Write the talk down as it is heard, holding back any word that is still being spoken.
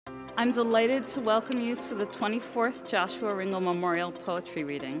I'm delighted to welcome you to the 24th Joshua Ringel Memorial Poetry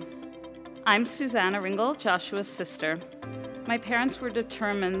Reading. I'm Susanna Ringel, Joshua's sister. My parents were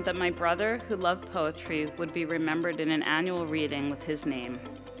determined that my brother, who loved poetry, would be remembered in an annual reading with his name.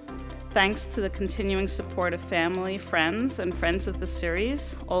 Thanks to the continuing support of family, friends, and friends of the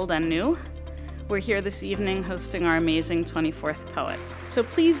series, old and new, we're here this evening hosting our amazing 24th poet. So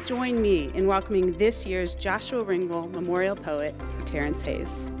please join me in welcoming this year's Joshua Ringel Memorial Poet, Terrance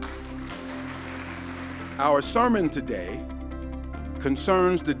Hayes. Our sermon today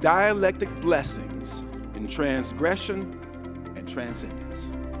concerns the dialectic blessings in transgression and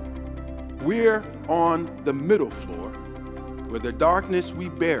transcendence. We're on the middle floor, where the darkness we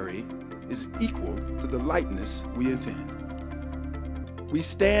bury is equal to the lightness we intend. We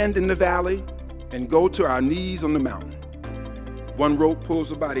stand in the valley and go to our knees on the mountain. One rope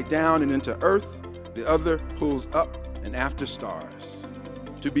pulls the body down and into earth, the other pulls up and after stars.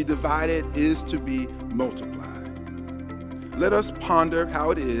 To be divided is to be multiplied. Let us ponder how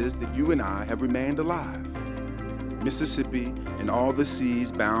it is that you and I have remained alive. Mississippi and all the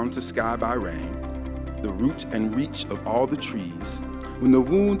seas bound to sky by rain, the root and reach of all the trees. When the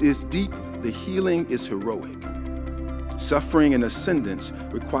wound is deep, the healing is heroic. Suffering and ascendance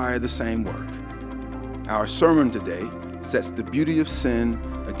require the same work. Our sermon today sets the beauty of sin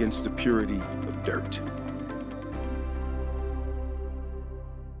against the purity of dirt.